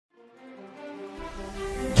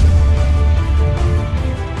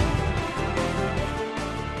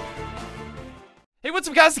What's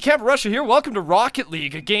up, guys? TheCampingRusher here. Welcome to Rocket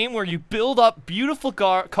League, a game where you build up beautiful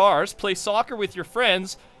cars, play soccer with your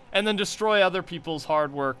friends, and then destroy other people's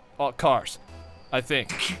hard work cars. I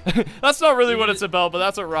think. That's not really what it's about, but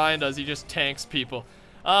that's what Ryan does. He just tanks people.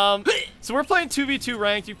 So we're playing 2v2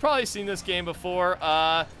 ranked. You've probably seen this game before.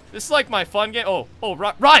 This is like my fun game.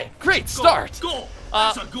 Ryan, great start. Goal.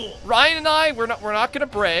 That's a goal. Ryan and I, we're not gonna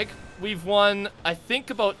brag. We've won, I think,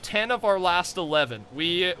 about 10 of our last 11.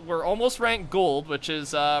 We're almost ranked gold, which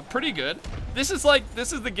is pretty good. This is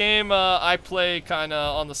the game I play kind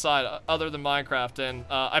of on the side, other than Minecraft, and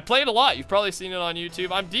I play it a lot. You've probably seen it on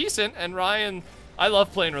YouTube. I'm decent, and Ryan, I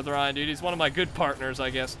love playing with Ryan, dude. He's one of my good partners, I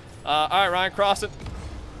guess. All right, Ryan, cross it.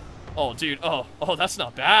 Oh, dude. Oh, that's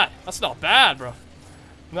not bad. That's not bad, bro.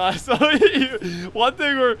 Nice. One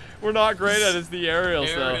thing we're not great at is the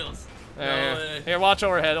aerials, though. Here, watch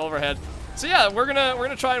overhead. So yeah, we're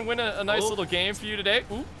gonna try and win a nice little game for you today.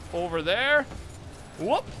 Ooh, over there.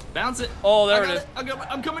 Whoop. Bounce it. Oh, there it is.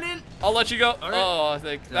 I'm coming in. I'll let you go. Right. Oh, I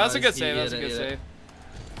think that's a good save. That's a good save.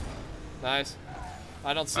 Nice.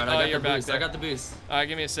 I don't see. Right, you're back there. I got the boost. All right,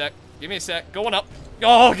 give me a sec. Give me a sec. Going up.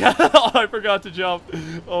 Oh god, oh, I forgot to jump.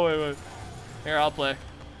 Oh wait. Here, I'll play.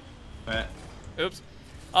 All right. Oops.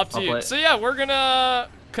 Up to you. So yeah, we're gonna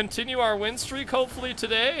continue our win streak hopefully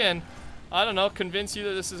today, and I don't know, convince you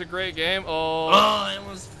that this is a great game. Oh, I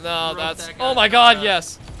almost oh my god,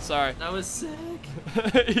 yes. Sorry. That was sick.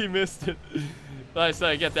 He missed it. Nice,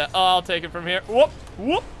 I get that. Oh, I'll take it from here.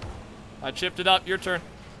 Whoop. I chipped it up. Your turn.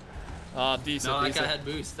 Decent. No, that guy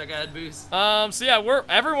had boost. So yeah,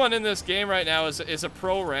 everyone in this game right now is a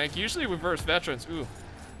pro rank. Usually we verse veterans. Ooh,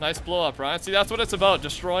 nice blow up, Ryan. See, that's what it's about,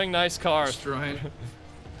 destroying nice cars.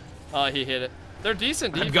 Oh, he hit it. They're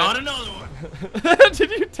decent defense. I got another one. Did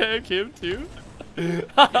you tag him too?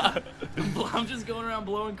 I'm just going around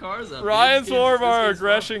blowing cars up. Ryan's more of our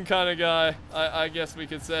aggression kind of guy, I guess we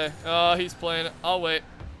could say. Oh, he's playing it. I'll wait.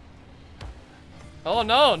 Oh,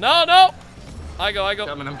 no. I go.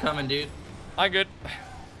 I'm coming, dude. I'm good.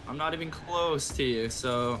 I'm not even close to you,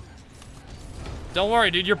 so. Don't worry,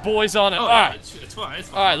 dude. Your boy's on it. Oh, all right. It's fine.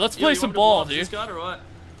 All right, let's play some ball, dude. Scott or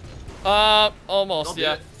what? Almost,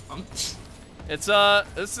 yeah. It's a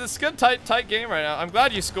good tight game right now. I'm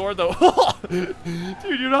glad you scored though. Dude,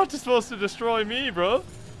 you're not just supposed to destroy me, bro.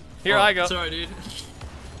 Here I go. Sorry, dude.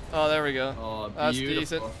 Oh, there we go. Oh, that's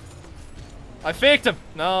decent. I faked him.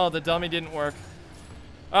 No, the dummy didn't work.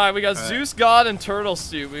 All right, we got Zeus God and Turtle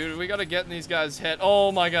Suit. We gotta get in these guys' head.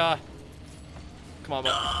 Oh my god. Come on,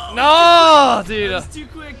 bud. No, dude. That's too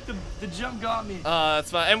quick. The jump got me.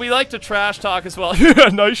 That's fine. And we like to trash talk as well.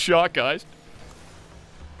 Nice shot, guys.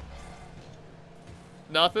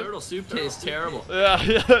 Nothing? Turtle soup tastes terrible. Yeah,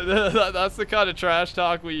 that's the kind of trash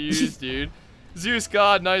talk we use, dude. Zeus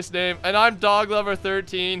God, nice name. And I'm Dog Lover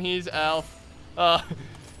 13. He's Alf.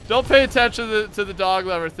 Don't pay attention to the Dog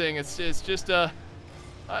Lover thing. It's just you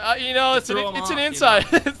know, it's an inside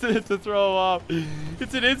to throw him off.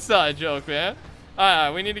 It's an inside joke, man. All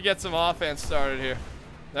right, we need to get some offense started here.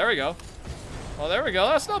 There we go. Oh, there we go.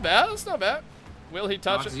 That's not bad. Will he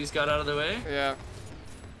touch it? Zeus got out of the way. Yeah.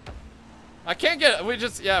 I can't get it.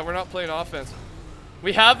 We're not playing offense.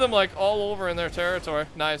 We have them like all over in their territory.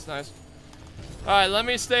 Nice. All right, let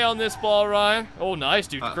me stay on this ball, Ryan. Oh, nice,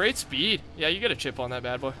 dude. Great speed. Yeah, you get a chip on that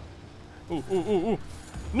bad boy. Ooh.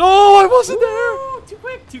 No, I wasn't there.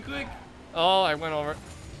 Too quick. Oh, I went over it.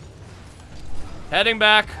 Heading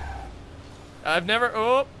back. I've never,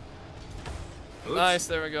 Oops. Nice,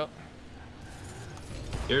 there we go.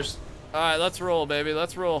 Here's. All right, let's roll, baby.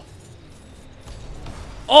 Let's roll.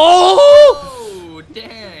 Oh!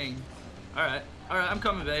 Dang. All right, I'm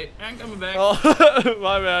coming back. Oh,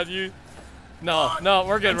 my bad. No,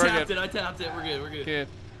 we're good. I tapped it. We're good. Okay.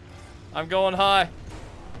 I'm going high.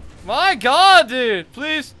 My God, dude.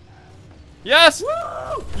 Please. Yes.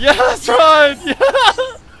 Woo! Yes, Ryan.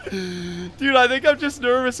 Yeah. Dude, I think I'm just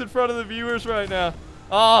nervous in front of the viewers right now.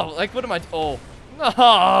 Oh, like, what am I? Oh.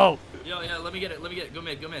 No. Yo, yeah, let me get it. Go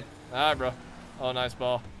mid. All right, bro. Oh, nice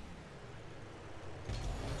ball.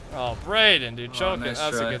 Oh, Brayden, dude, choking. Nice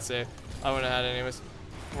That's try. a good save. I wouldn't have had it anyways.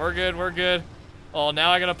 We're good. Oh,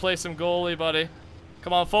 now I gotta play some goalie, buddy.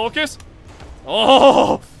 Come on, focus.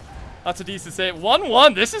 Oh, that's a decent save.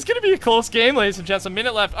 1-1. This is gonna be a close game, ladies and gents. A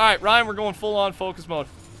minute left. All right, Ryan, we're going full on focus mode.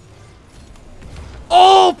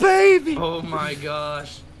 Oh, baby. Oh my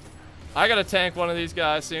gosh. I gotta tank one of these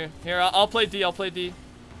guys soon. Here, I'll play D.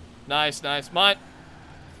 Nice. Mine.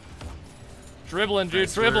 Dribbling, dude.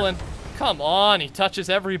 Nice dribbling. Work. Come on, he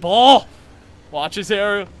touches every ball. Watch his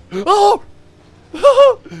aerial. Oh!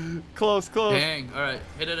 Close. Dang. All right,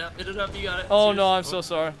 hit it up. You got it. Oh no, I'm so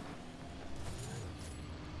sorry.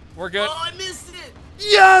 We're good. Oh, I missed it.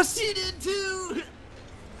 Yes! He did too!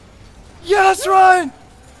 Yes, Ryan!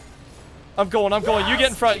 I'm going. You get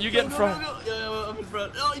in front. You get in front. Go. Yeah, I'm in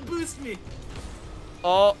front. Oh, he boosted me.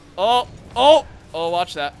 Oh,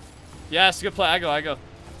 watch that. Yes, good play. I go.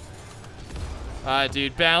 Alright,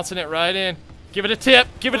 dude. Bouncing it right in. Give it a tip.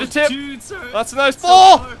 Dude, sorry. That's a nice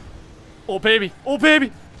ball. Oh, baby.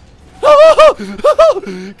 Come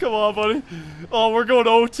on, buddy. Oh, we're going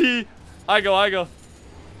OT. I go.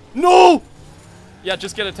 No! Yeah,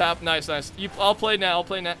 just get a tap. Nice. I'll play now.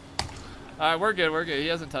 Alright, we're good. He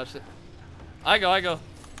hasn't touched it. I go.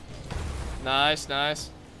 Nice.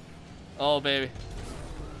 Oh, baby.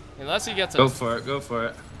 Unless he gets a... Go for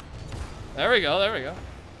it. There we go.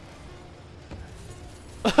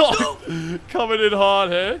 Coming in hot,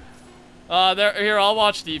 hey? Here, I'll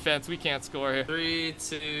watch defense. We can't score here. 3,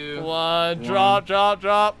 2, 1.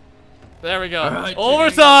 Drop. There we go. Right,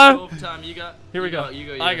 Overtime. Here we go.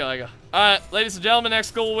 I go. Alright, ladies and gentlemen,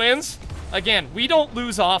 next goal wins. Again, we don't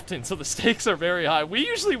lose often, so the stakes are very high. We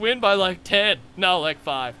usually win by like 10. No, like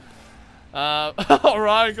 5.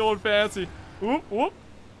 Ryan going fancy. Whoop.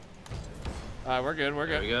 Alright, we're good.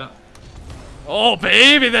 There we go. Oh,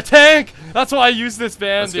 baby, the tank! That's why I use this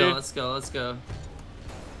van, dude. Let's go. Give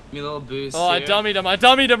me a little boost. Oh, here. I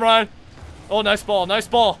dummied him, Ryan. Oh, nice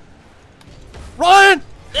ball. Ryan!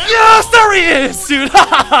 Yes, there he is, dude!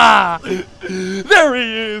 There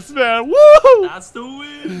he is, man. Woo! That's the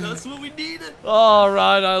win. That's what we needed. All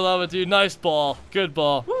right, I love it, dude. Nice ball. Good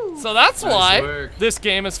ball. Woo. So that's why this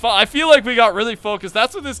game is fun. I feel like we got really focused.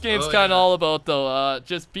 That's what this game's kind of all about, though.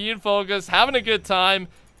 Just being focused, having a good time,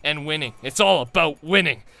 and winning. It's all about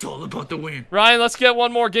winning. It's all about the win. Ryan, let's get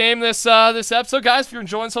one more game this episode, guys. If you're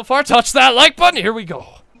enjoying so far, touch that like button. Here we go.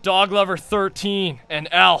 Dog Lover 13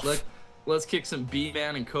 and Alf. Let's kick some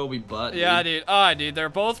B-Man and Kobe butt. Yeah, dude. Alright, dude. They're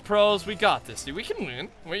both pros. We got this, dude. We can win.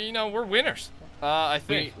 We're winners. I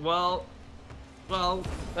think. Well.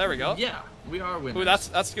 There we go. Yeah, we are winners. Ooh,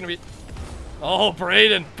 that's gonna be. Oh,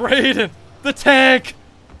 Braden, the tank.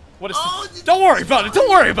 What is? This? Don't worry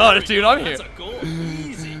about it, dude. I'm here. That's a goal.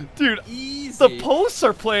 Easy. Dude, easy. The posts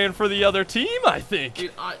are playing for the other team, I think.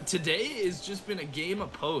 Dude, today has just been a game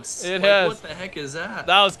of posts. It has. What the heck is that?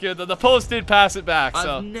 That was good. The post did pass it back,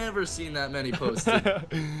 so. I've never seen that many posts.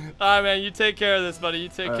 Alright, man. You take care of this, buddy. You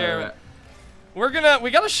take care of it.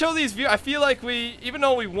 We gotta show these viewers. I feel like even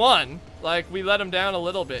though we won, like, we let them down a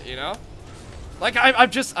little bit, you know? Like,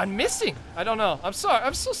 I'm missing. I don't know. I'm sorry.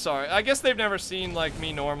 I'm so sorry. I guess they've never seen, like,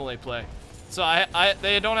 me normally play. So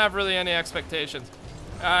they don't have really any expectations.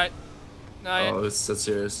 Alright. Oh, that's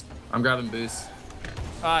serious. I'm grabbing boost.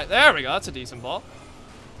 Alright, there we go. That's a decent ball.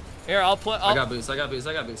 Here, I'll play. I got boost.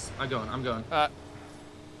 I'm going. Oh,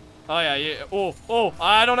 yeah. Oh,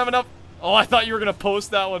 I don't have enough. Oh, I thought you were going to post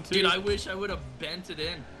that one, too. Dude, I wish I would have bent it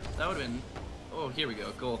in. That would have been... Oh, here we go.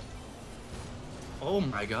 Goal. Oh,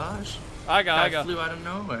 my gosh. I got. Flew out of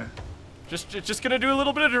nowhere. Just gonna do a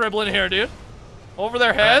little bit of dribbling here, dude. Over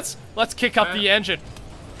their heads. Let's kick up the engine.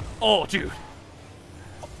 Oh, dude.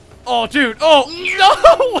 Oh,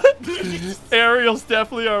 no! Aerial's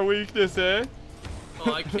definitely our weakness, eh?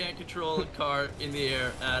 Oh, I can't control a car in the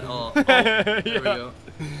air at all. Oh, there we go.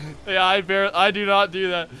 Yeah, I do not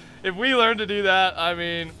do that. If we learn to do that, I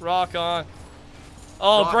mean, rock on.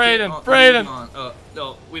 Oh, Braden. Oh,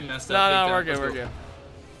 no, we messed up. No, we're good.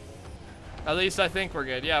 At least I think we're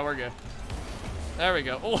good. Yeah, we're good. There we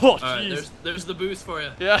go. Oh, jeez. Alright, there's the boost for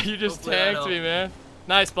you. Yeah, you just tanked me, man.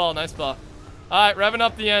 Nice ball. Alright, revving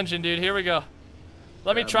up the engine, dude. Here we go.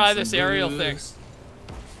 Let me try this aerial thing.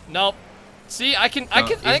 Nope. See, I think I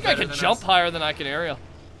can jump higher than I can aerial.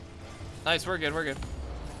 Nice, we're good.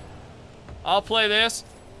 I'll play this.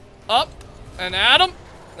 Up and at him.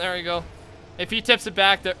 There we go. If he tips it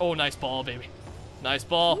back there. Oh, nice ball, baby. Nice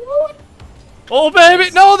ball. Oh, baby.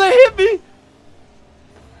 No, they hit me.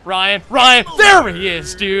 Ryan, there he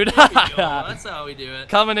is, dude. That's how we do it.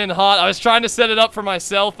 Coming in hot. I was trying to set it up for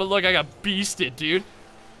myself, but look, I got beasted, dude.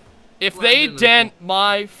 If they dent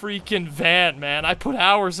my freaking van, man, I put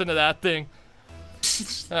hours into that thing.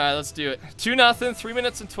 All right, let's do it. 2-0, 3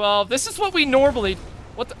 minutes and 12. This is what we normally...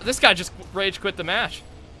 This guy just rage quit the match.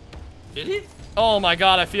 Did he? Oh my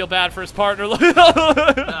god, I feel bad for his partner.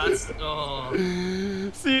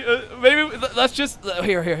 See, maybe let's just...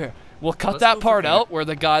 Here. We'll cut that part out where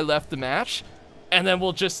the guy left the match, and then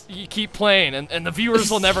we'll just keep playing, and the viewers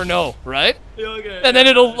will never know, right? Yeah, okay. And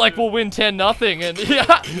then we'll win 10-0 and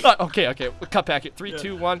yeah. Okay. We'll cut back at 3,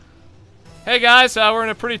 2, 1. Hey guys, we're in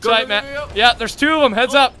a pretty tight match. Yeah, there's 2 of them.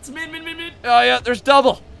 Heads up. It's mid. Oh yeah, there's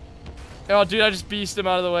double. Oh dude, I just beasted him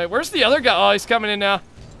out of the way. Where's the other guy? Oh, he's coming in now.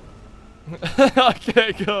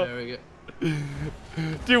 Okay, go. There we go.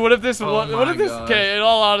 Dude, what if this Oh one? What my if this? gosh. Okay, in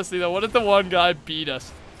all honesty though, what if the one guy beat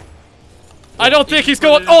us? I Well, don't think he he's put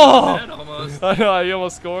going. it into the Oh! net almost. I know, he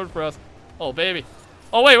almost scored for us. Oh baby.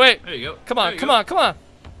 Oh wait. There you go. Come on, There you come go. on, come on.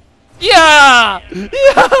 Yeah!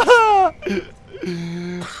 Yeah!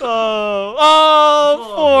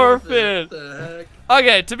 Oh, forfeit. The heck?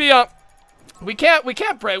 Okay, to be up, we can't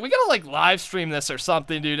break. We gotta like live stream this or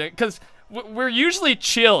something, dude. Because we're usually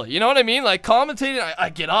chill. You know what I mean? Like commentating, I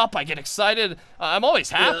get up, I get excited. I'm always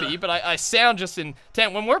happy, Yeah. but I sound just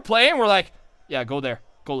intent. When we're playing, we're like, yeah, go there,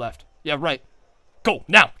 go left, yeah, right, go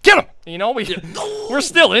now, get him. You know, we're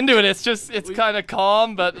still into it. It's just it's kind of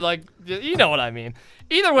calm, but like you know what I mean.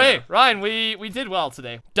 Either way, Yeah. Ryan, we did well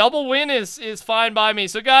today. Double win is fine by me.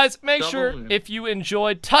 So guys, make Double sure win. if you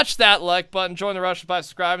enjoyed, touch that like button, join the rush by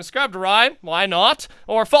subscribing, subscribe to Ryan, why not?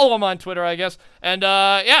 Or follow him on Twitter, I guess. And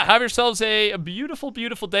yeah, have yourselves a beautiful,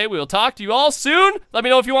 beautiful day. We will talk to you all soon. Let me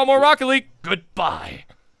know if you want more Rocket League. Goodbye.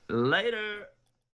 Later.